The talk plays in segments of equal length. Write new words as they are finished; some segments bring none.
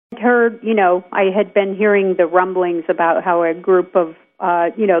heard, I had been hearing the rumblings about how a group of,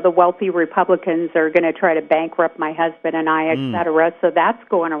 the wealthy Republicans are going to try to bankrupt my husband and I, et cetera. So that's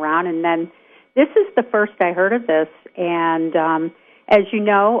going around. And then this is the first I heard of this. And as you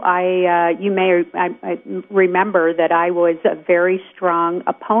know, I remember that I was a very strong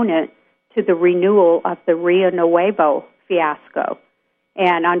opponent to the renewal of the Rio Nuevo fiasco.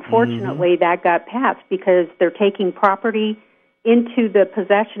 And unfortunately, that got passed because they're taking property into the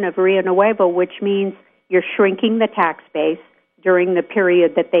possession of Rio Nuevo, which means you're shrinking the tax base during the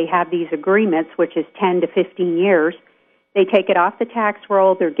period that they have these agreements, which is 10 to 15 years. They take it off the tax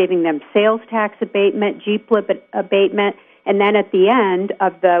roll. They're giving them sales tax abatement, GPLIP abatement, and then at the end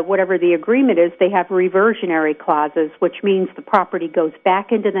of whatever the agreement is, they have reversionary clauses, which means the property goes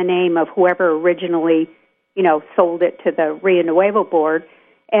back into the name of whoever originally, sold it to the Rio Nuevo board.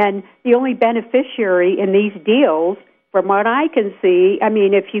 And the only beneficiary in these deals, from what I can see,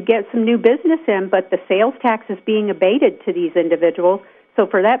 if you get some new business in, but the sales tax is being abated to these individuals, so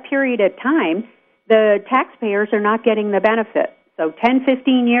for that period of time, the taxpayers are not getting the benefit. So 10,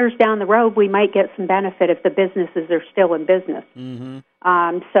 15 years down the road, we might get some benefit if the businesses are still in business.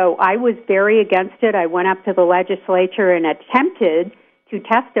 So I was very against it. I went up to the legislature and attempted to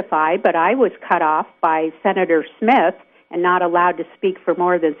testify, but I was cut off by Senator Smith and not allowed to speak for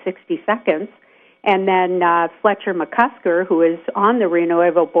more than 60 seconds. And then Fletcher McCusker, who is on the Rio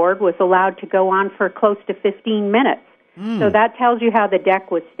Nuevo board, was allowed to go on for close to 15 minutes. So that tells you how the deck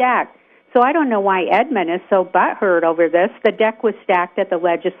was stacked. So I don't know why Edmund is so butthurt over this. The deck was stacked at the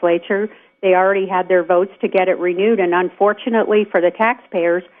legislature. They already had their votes to get it renewed, and unfortunately for the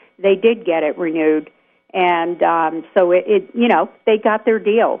taxpayers, they did get it renewed. And so they got their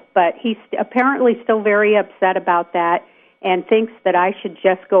deal. But he's apparently still very upset about that and thinks that I should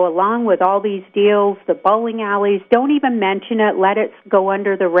just go along with all these deals, the bowling alleys. Don't even mention it. Let it go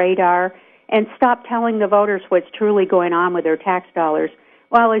under the radar and stop telling the voters what's truly going on with their tax dollars.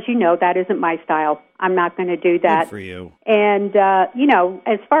 Well, as you know, that isn't my style. I'm not going to do that. Good for you. And,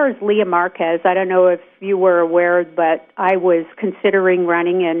 as far as Lea Marquez, I don't know if you were aware, but I was considering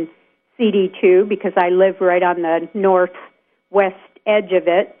running in CD2 because I live right on the northwest edge of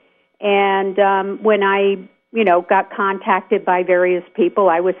it. And when I, got contacted by various people,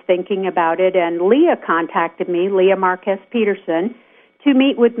 I was thinking about it, and Lea contacted me, Lea Marquez-Peterson, to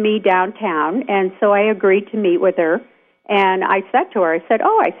meet with me downtown. And so I agreed to meet with her. And I said to her,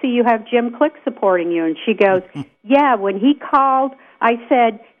 I see you have Jim Click supporting you. And she goes, yeah, when he called, I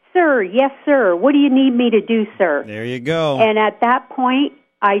said, sir, yes, sir. What do you need me to do, sir? There you go. And at that point,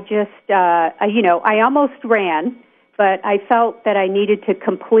 I just, I almost ran, but I felt that I needed to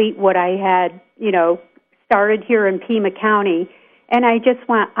complete what I had, started here in Pima County. And I just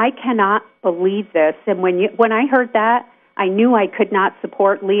went, I cannot believe this. And when I heard that, I knew I could not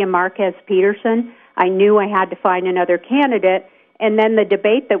support Lea Marquez-Peterson. I knew I had to find another candidate. And then the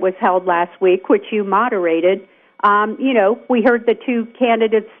debate that was held last week, which you moderated, we heard the two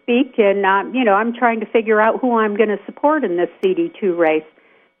candidates speak, and, I'm trying to figure out who I'm going to support in this CD2 race.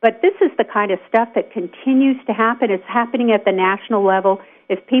 But this is the kind of stuff that continues to happen. It's happening at the national level.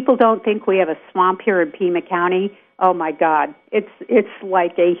 If people don't think we have a swamp here in Pima County, oh my God, it's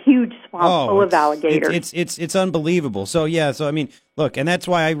like a huge swamp full of alligators. It's unbelievable. So look, and that's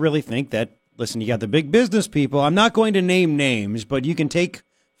why I really think that. Listen, you got the big business people. I'm not going to name names, but you can take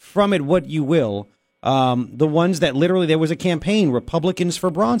from it what you will. The ones that literally there was a campaign, Republicans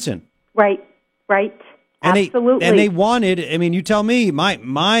for Bronson. Right. And absolutely. They wanted. You tell me. My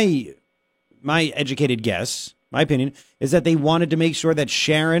educated guess, my opinion, is that they wanted to make sure that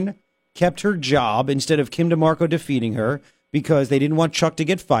Sharon kept her job instead of Kim DeMarco defeating her because they didn't want Chuck to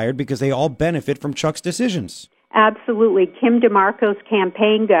get fired because they all benefit from Chuck's decisions. Absolutely. Kim DeMarco's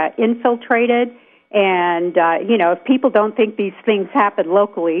campaign got infiltrated, and, if people don't think these things happen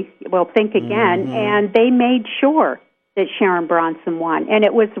locally, well, think again. And they made sure that Sharon Bronson won, and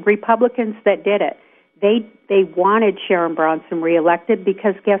it was Republicans that did it. They wanted Sharon Bronson reelected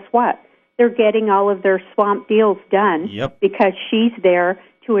because guess what? They're getting all of their swamp deals done because she's there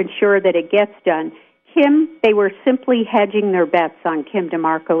to ensure that it gets done. They were simply hedging their bets on Kim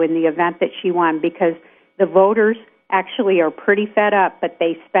DeMarco in the event that she won because the voters actually are pretty fed up, but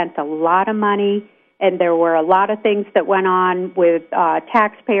they spent a lot of money, and there were a lot of things that went on with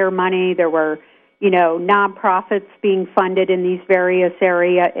taxpayer money. There were, nonprofits being funded in these various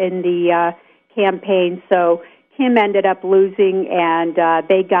areas in the campaign. So Kim ended up losing, and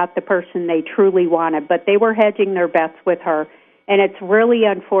they got the person they truly wanted, but they were hedging their bets with her. And it's really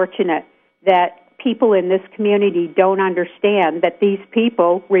unfortunate that people in this community don't understand that these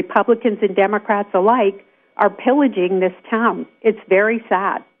people, Republicans and Democrats alike, are pillaging this town. It's very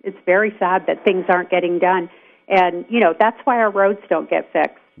sad. It's very sad that things aren't getting done. And, that's why our roads don't get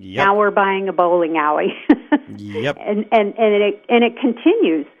fixed. Yep. Now we're buying a bowling alley. Yep. And it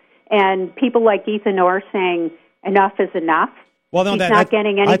continues. And people like Ethan Orr saying enough is enough. Well, no, He's not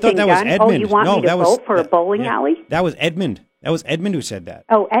getting anything I thought that done. was Edmund. Oh, you want me to vote for a bowling alley? That was Edmund. That was Edmund who said that.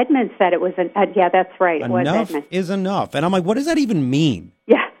 Oh, Edmund said it was yeah, that's right. It was Enough Edmund. is enough. And I'm like, what does that even mean?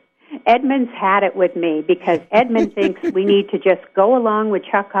 Yeah. Edmund's had it with me because Edmund thinks we need to just go along with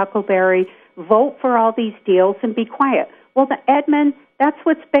Chuck Huckleberry, vote for all these deals, and be quiet. Well, Edmund, that's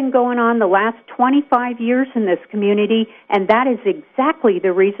what's been going on the last 25 years in this community, and that is exactly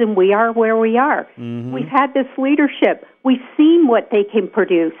the reason we are where we are. Mm-hmm. We've had this leadership. We've seen what they can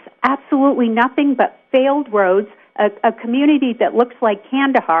produce. Absolutely nothing but failed roads, a community that looks like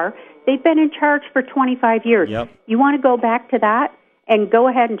Kandahar. They've been in charge for 25 years. Yep. You want to go back to that? And go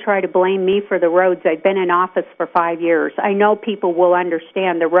ahead and try to blame me for the roads. I've been in office for 5 years. I know people will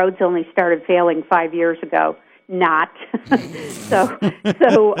understand the roads only started failing 5 years ago. Not. so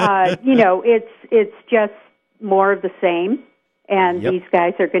it's just more of the same. And Yep. these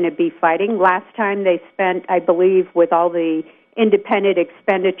guys are going to be fighting. Last time they spent, I believe, with all the independent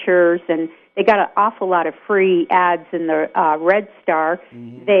expenditures, and they got an awful lot of free ads in the Red Star.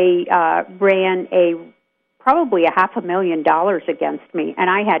 Mm-hmm. They ran probably $500,000 against me, and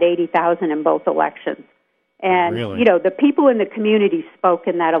I had 80,000 in both elections. And, really? The people in the community spoke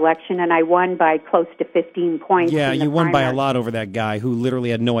in that election, and I won by close to 15 points. Yeah, you won by a primary. lot over that guy who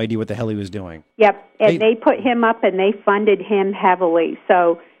literally had no idea what the hell he was doing. Yep, and they put him up, and they funded him heavily.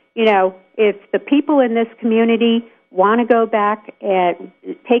 So, if the people in this community want to go back and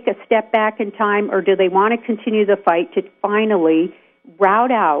take a step back in time, or do they want to continue the fight to finally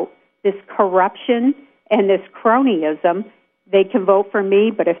rout out this corruption and this cronyism, they can vote for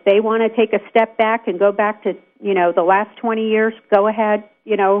me. But if they want to take a step back and go back to, the last 20 years, go ahead,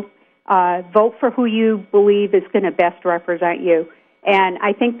 vote for who you believe is going to best represent you. And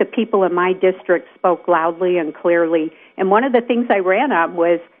I think the people in my district spoke loudly and clearly. And one of the things I ran on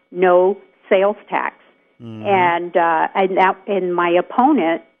was no sales tax. Mm-hmm. And my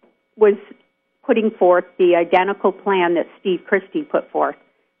opponent was putting forth the identical plan that Steve Christie put forth.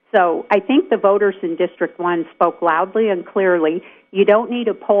 So I think the voters in District 1 spoke loudly and clearly. You don't need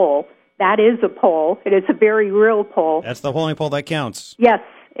a poll. That is a poll. It is a very real poll. That's the only poll that counts. Yes,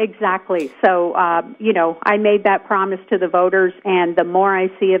 exactly. So, I made that promise to the voters, and the more I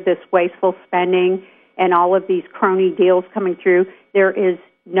see of this wasteful spending and all of these crony deals coming through, there is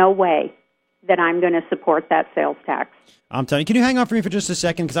no way that I'm going to support that sales tax. I'm telling you. Can you hang on for me for just a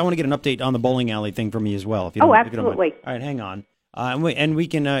second? Because I want to get an update on the bowling alley thing from you as well. Absolutely. If you don't mind. All right, hang on. And we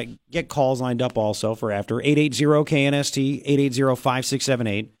can get calls lined up also for after 880-KNST,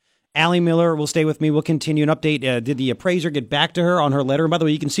 880-5678. Allie Miller will stay with me. We'll continue an update. Did the appraiser get back to her on her letter? And by the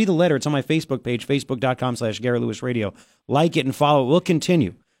way, you can see the letter. It's on my Facebook page, facebook.com/Garret Lewis Radio. Like it and follow it. We'll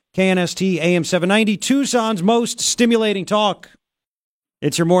continue. KNST AM 790, Tucson's most stimulating talk.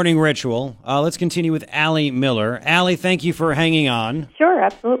 It's your morning ritual. Let's continue with Allie Miller. Allie, thank you for hanging on. Sure,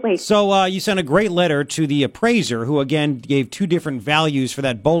 absolutely. So you sent a great letter to the appraiser, who, again, gave two different values for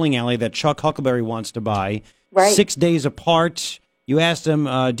that bowling alley that Chuck Huckleberry wants to buy. Right. 6 days apart. You asked him,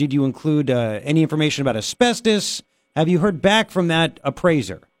 did you include any information about asbestos? Have you heard back from that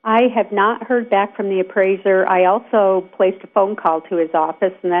appraiser? I have not heard back from the appraiser. I also placed a phone call to his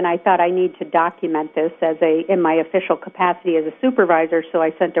office, and then I thought I need to document this in my official capacity as a supervisor, so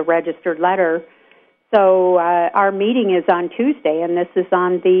I sent a registered letter. So our meeting is on Tuesday, and this is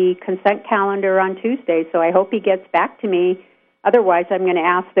on the consent calendar on Tuesday, so I hope he gets back to me. Otherwise, I'm going to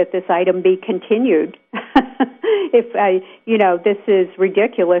ask that this item be continued. This is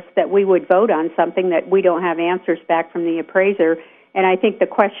ridiculous that we would vote on something that we don't have answers back from the appraiser. And I think the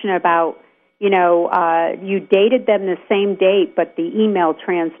question about, you dated them the same date, but the email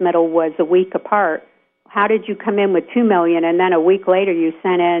transmittal was a week apart. How did you come in with $2 million, and then a week later you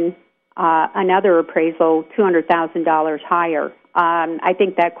sent in another appraisal $200,000 higher? I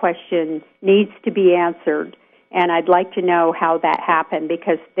think that question needs to be answered, and I'd like to know how that happened,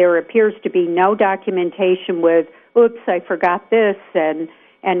 because there appears to be no documentation with, oops, I forgot this, and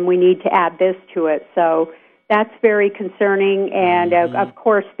we need to add this to it. So that's very concerning. And, of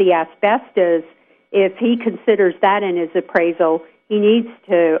course, the asbestos, if he considers that in his appraisal, he needs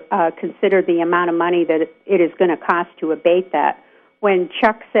to consider the amount of money that it is going to cost to abate that. When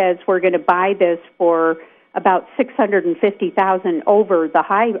Chuck says we're going to buy this for about $650,000 over the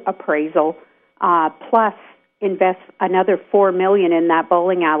high appraisal, plus invest another $4 million in that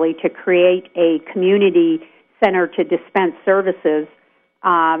bowling alley to create a community center to dispense services,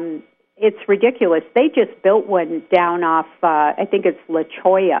 it's ridiculous. They just built one down off, I think it's La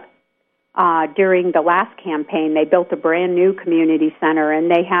Cholla. During the last campaign, they built a brand new community center,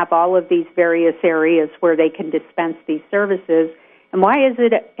 and they have all of these various areas where they can dispense these services. And why is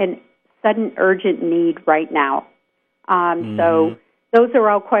it a sudden urgent need right now? So those are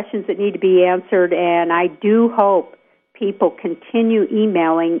all questions that need to be answered, and I do hope people continue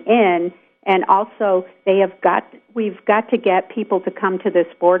emailing in, and also we've got to get people to come to this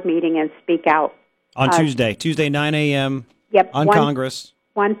board meeting and speak out. On Tuesday, 9 a.m. Yep, on Congress.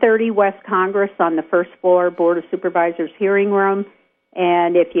 130 West Congress on the first floor, Board of Supervisors hearing room.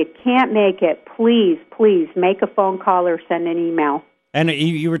 And if you can't make it, please make a phone call or send an email. And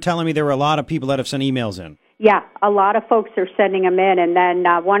you were telling me there were a lot of people that have sent emails in. Yeah, a lot of folks are sending them in. And then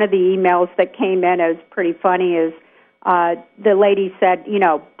one of the emails that came in is pretty funny is the lady said,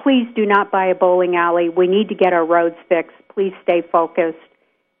 please do not buy a bowling alley. We need to get our roads fixed. Please stay focused.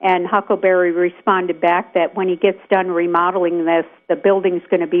 And Huckleberry responded back that when he gets done remodeling this, the building's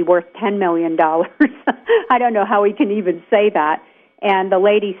going to be worth $10 million. I don't know how he can even say that. And the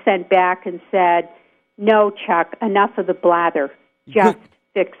lady sent back and said, no, Chuck, enough of the blather. Just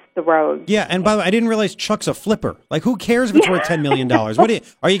fix the roads. Yeah, and by the way, I didn't realize Chuck's a flipper. Like, who cares if it's worth $10 million? Are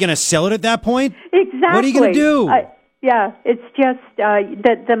you going to sell it at that point? Exactly. What are you going to do? Yeah, it's just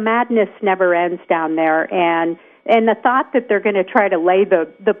the madness never ends down there. And the thought that they're going to try to lay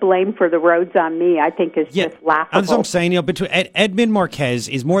the blame for the roads on me, I think, is just laughable. That's what I'm saying. Between Edmund Maruqez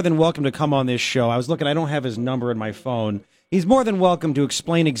is more than welcome to come on this show. I was looking. I don't have his number in my phone. He's more than welcome to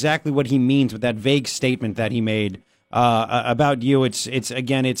explain exactly what he means with that vague statement that he made about you. Let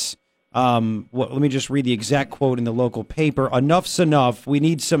me just read the exact quote in the local paper. Enough's enough. We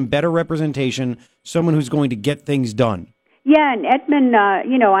need some better representation, someone who's going to get things done. Yeah, and Edmund,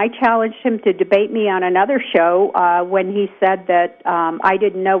 I challenged him to debate me on another show when he said that I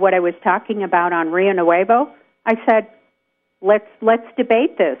didn't know what I was talking about on Rio Nuevo. I said, let's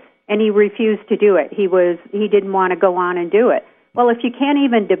debate this, and he refused to do it. He didn't want to go on and do it. Well, if you can't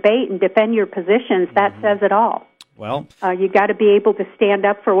even debate and defend your positions, that says it all. Well, you got to be able to stand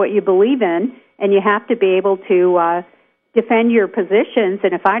up for what you believe in, and you have to be able to defend your positions.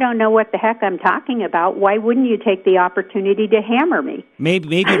 And if I don't know what the heck I'm talking about, why wouldn't you take the opportunity to hammer me?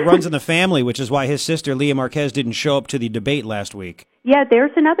 Maybe it runs in the family, which is why his sister Lea Marquez didn't show up to the debate last week. Yeah,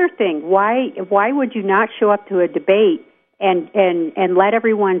 there's another thing. Why would you not show up to a debate and let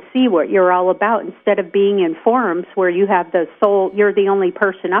everyone see what you're all about instead of being in forums where you have you're the only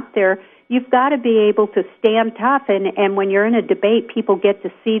person up there? You've got to be able to stand tough, and when you're in a debate, people get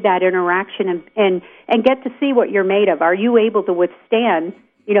to see that interaction and get to see what you're made of. Are you able to withstand,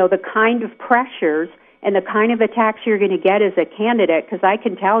 the kind of pressures and the kind of attacks you're going to get as a candidate? Because I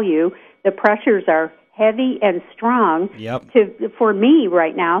can tell you the pressures are heavy and strong. Yep. For me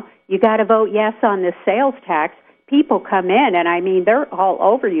right now, you got to vote yes on this sales tax. People come in, and they're all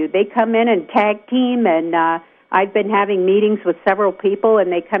over you. They come in and tag team, and I've been having meetings with several people, and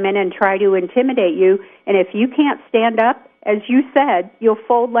they come in and try to intimidate you. And if you can't stand up, as you said, you'll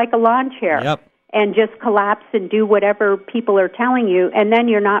fold like a lawn chair and just collapse and do whatever people are telling you, and then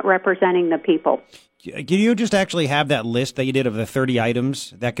you're not representing the people. Can you just actually have that list that you did of the 30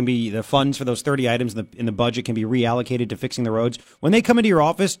 items that can be the funds for those 30 items in the budget can be reallocated to fixing the roads? When they come into your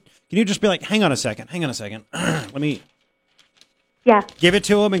office, can you just be like, hang on a second. Let me give it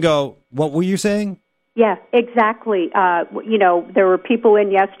to them and go, what were you saying? Yeah, exactly. There were people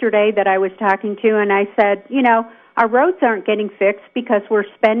in yesterday that I was talking to, and I said, our roads aren't getting fixed because we're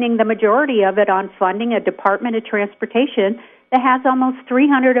spending the majority of it on funding a Department of Transportation that has almost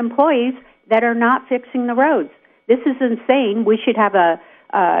 300 employees that are not fixing the roads. This is insane. We should have a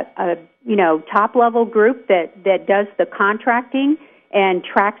top-level group that does the contracting and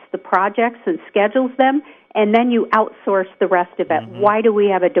tracks the projects and schedules them, and then you outsource the rest of it. Mm-hmm. Why do we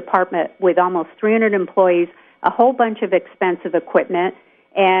have a department with almost 300 employees, a whole bunch of expensive equipment,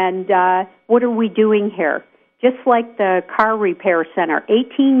 and what are we doing here? Just like the car repair center,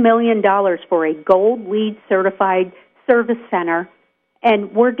 $18 million for a gold LEED certified service center,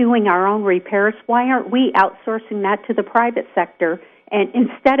 and we're doing our own repairs. Why aren't we outsourcing that to the private sector? And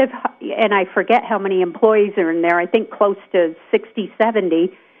instead of, and I forget how many employees are in there, I think close to 60,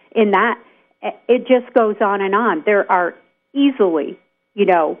 70 in that, it just goes on and on. There are easily,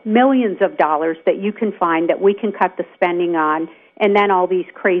 millions of dollars that you can find that we can cut the spending on, and then all these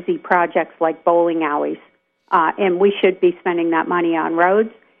crazy projects like bowling alleys. And we should be spending that money on roads.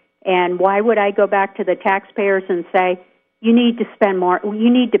 And why would I go back to the taxpayers and say, you need to spend more, you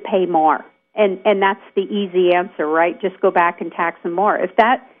need to pay more? And that's the easy answer, right? Just go back and tax them more. If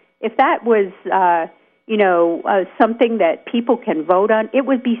that was, something that people can vote on, it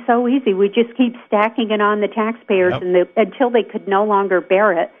would be so easy. We just keep stacking it on the taxpayers until they could no longer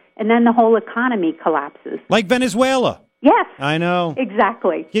bear it, and then the whole economy collapses. Like Venezuela. Yes. I know.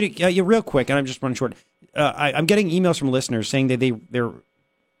 Exactly. You real quick, and I'm just running short. I'm getting emails from listeners saying that they're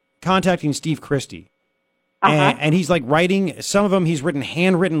contacting Steve Christie. And he's like writing, some of them he's written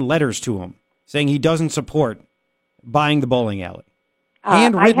handwritten letters to him saying he doesn't support buying the bowling alley.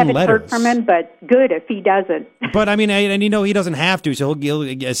 Handwritten I haven't letters. heard from him, but good if he doesn't. But I mean, and he doesn't have to, so he'll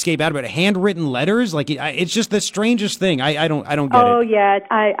escape out of it. Handwritten letters, like it's just the strangest thing. I don't get it. Oh yeah,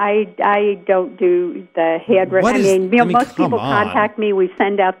 I don't do the handwritten. Most people contact me. We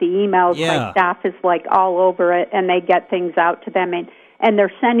send out the emails. Yeah. My staff is like all over it, and they get things out to them, and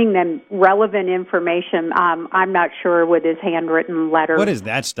they're sending them relevant information. I'm not sure with his handwritten letter. What is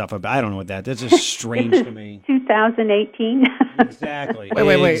that stuff about? I don't know what that's just strange to me. 2018. Exactly.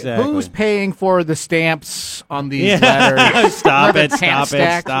 Wait. Exactly. Who's paying for the stamps on these letters? Stop it.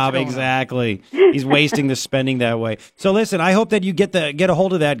 Exactly. He's wasting the spending that way. So listen, I hope that you get a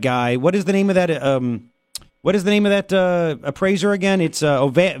hold of that guy. What is the name of that appraiser again? It's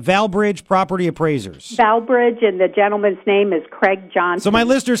Valbridge Property Appraisers. Valbridge, and the gentleman's name is Craig Johnson. So my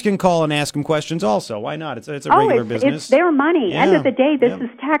listeners can call and ask him questions also. Why not? It's a regular business. It's their money. Yeah. End of the day, this is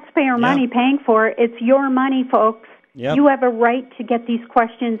taxpayer money paying for it. It's your money, folks. Yep. You have a right to get these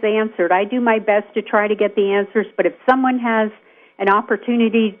questions answered. I do my best to try to get the answers, but if someone has an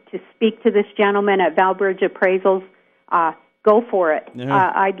opportunity to speak to this gentleman at Valbridge Appraisals, go for it.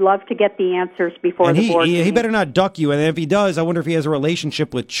 Yeah. I'd love to get the answers before the board meeting. He better not duck you, and if he does, I wonder if he has a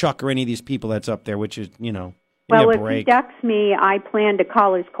relationship with Chuck or any of these people that's up there, which is, well, if he ducks me, I plan to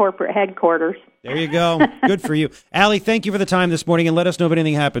call his corporate headquarters. There you go. Good for you. Allie, thank you for the time this morning, and let us know if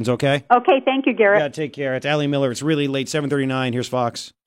anything happens, okay? Okay, thank you, Garrett. Yeah, take care. It's Allie Miller. It's really late, 7:39. Here's Fox.